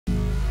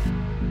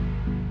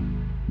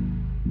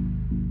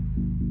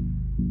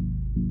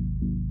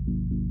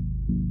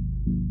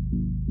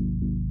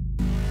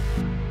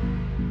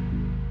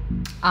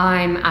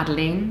I'm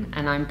Adeline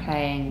and I'm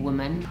playing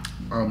woman.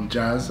 I'm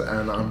Jazz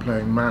and I'm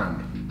playing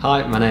man.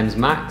 Hi, my name's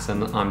Max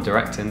and I'm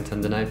directing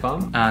Tender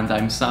Napalm. And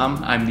I'm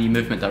Sam, I'm the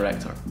movement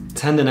director.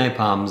 Tender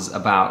Napalm's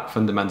about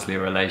fundamentally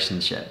a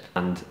relationship,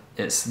 and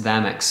it's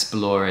them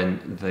exploring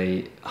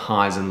the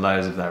highs and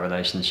lows of their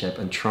relationship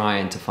and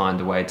trying to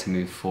find a way to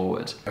move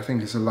forward. I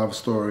think it's a love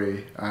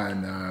story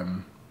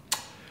and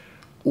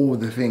all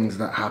the things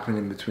that happen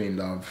in between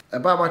love.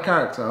 About my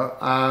character,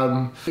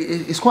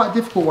 it's quite a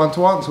difficult one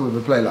to answer with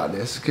a play like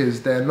this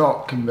because they're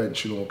not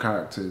conventional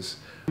characters.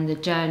 And the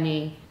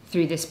journey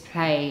through this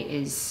play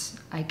is,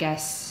 I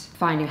guess,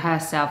 finding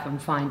herself and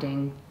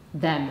finding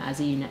them as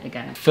a unit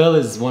again. Phil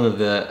is one of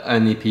the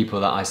only people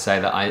that I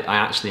say that I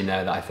actually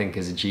know that I think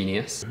is a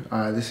genius.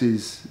 This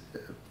is,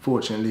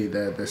 fortunately,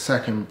 the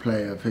second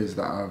play of his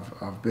that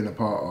I've been a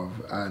part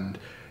of, and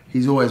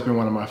he's always been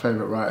one of my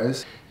favourite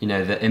writers. You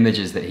know, the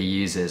images that he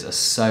uses are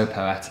so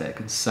poetic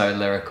and so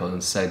lyrical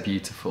and so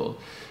beautiful.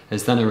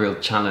 It's then a real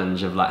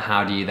challenge of like,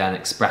 how do you then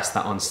express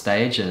that on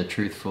stage in a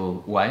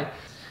truthful way?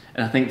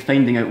 And I think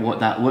finding out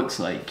what that looks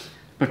like,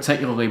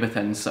 particularly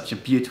within such a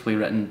beautifully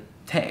written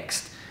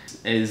text,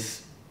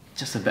 is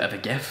just a bit of a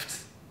gift.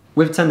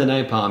 With Tender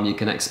Napalm, you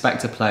can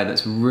expect a play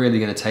that's really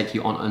going to take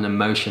you on an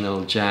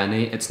emotional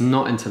journey. It's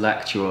not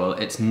intellectual,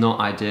 it's not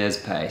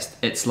ideas-based.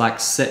 It's like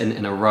sitting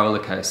in a roller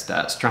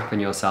coaster, strapping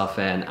yourself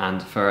in,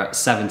 and for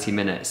 70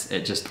 minutes,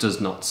 it just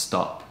does not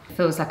stop. It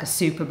feels like a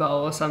Super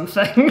Bowl or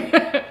something.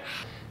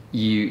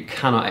 You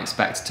cannot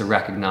expect to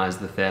recognise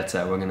the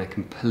theatre. We're going to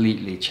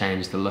completely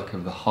change the look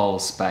of the whole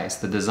space.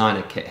 The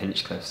designer, Kit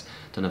Hinchcliffe's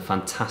done a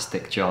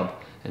fantastic job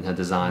in her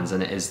designs,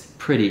 and it is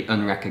pretty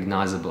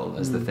unrecognisable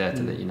as the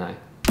theatre that you know.